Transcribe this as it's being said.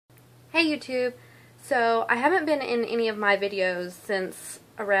Hey YouTube! So I haven't been in any of my videos since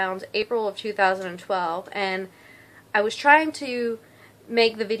around April of 2012, and I was trying to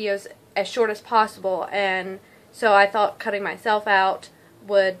make the videos as short as possible, and so I thought cutting myself out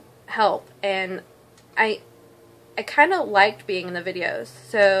would help, and I kind of liked being in the videos.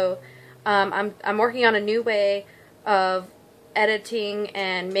 So I'm working on a new way of editing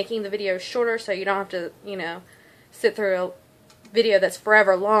and making the videos shorter, so you don't have to, sit through a video that's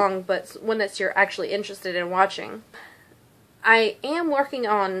forever long, but one that you're actually interested in watching. I am working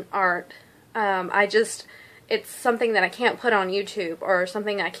on art. It's something that I can't put on YouTube, or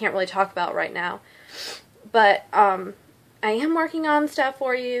something I can't really talk about right now. But I am working on stuff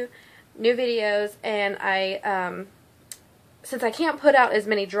for you, new videos, and since I can't put out as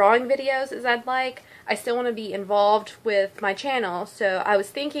many drawing videos as I'd like, I still want to be involved with my channel. So I was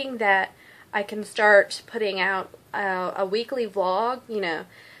thinking that I can start putting out a weekly vlog,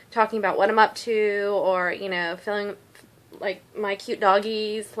 talking about what I'm up to, or, feeling like my cute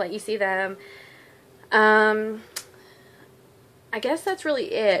doggies, let you see them. I guess that's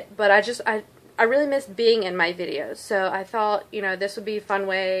really it, but I really miss being in my videos, so I thought, this would be a fun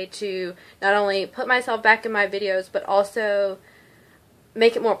way to not only put myself back in my videos, but also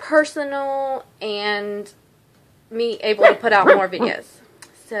make it more personal and me able to put out more videos.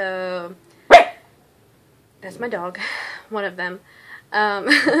 So that's my dog, one of them.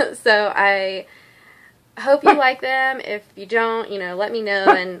 So I hope you like them. If you don't, let me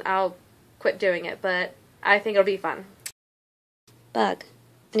know and I'll quit doing it, but I think it'll be fun. Bug,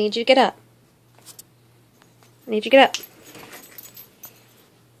 I need you to get up. I need you to get up.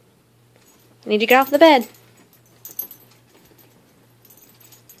 I need you to get off the bed.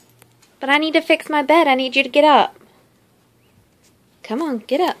 But I need to fix my bed. I need you to get up. Come on,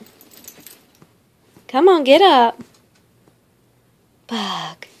 get up. Come on, get up.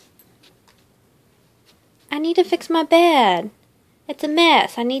 Bug. I need to fix my bed. It's a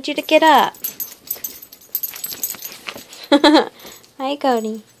mess. I need you to get up. Hi,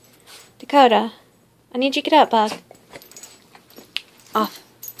 Cody. Dakota. I need you to get up, Bug. Off.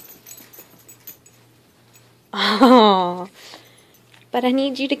 Oh. But I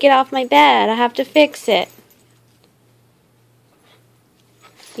need you to get off my bed. I have to fix it.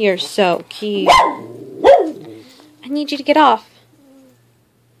 You're so cute. I need you to get off.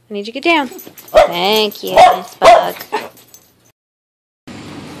 I need you to get down. Thank you, Miss Bug.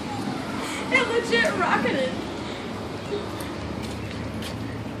 It legit rocketed.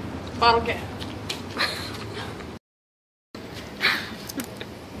 Bottle cap.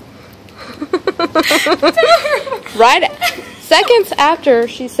 Right seconds after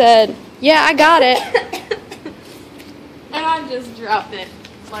she said, "Yeah, I got it." And I just dropped it.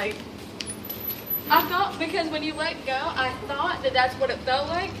 Like, I thought, because when you let go, I thought that that's what it felt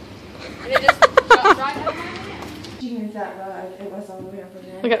like. And it just dropped right out of my hand. She moved that rug. It was all the way over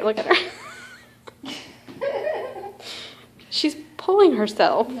there. Look at her. She's pulling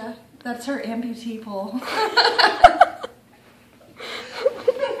herself. Yeah, that's her amputee pull.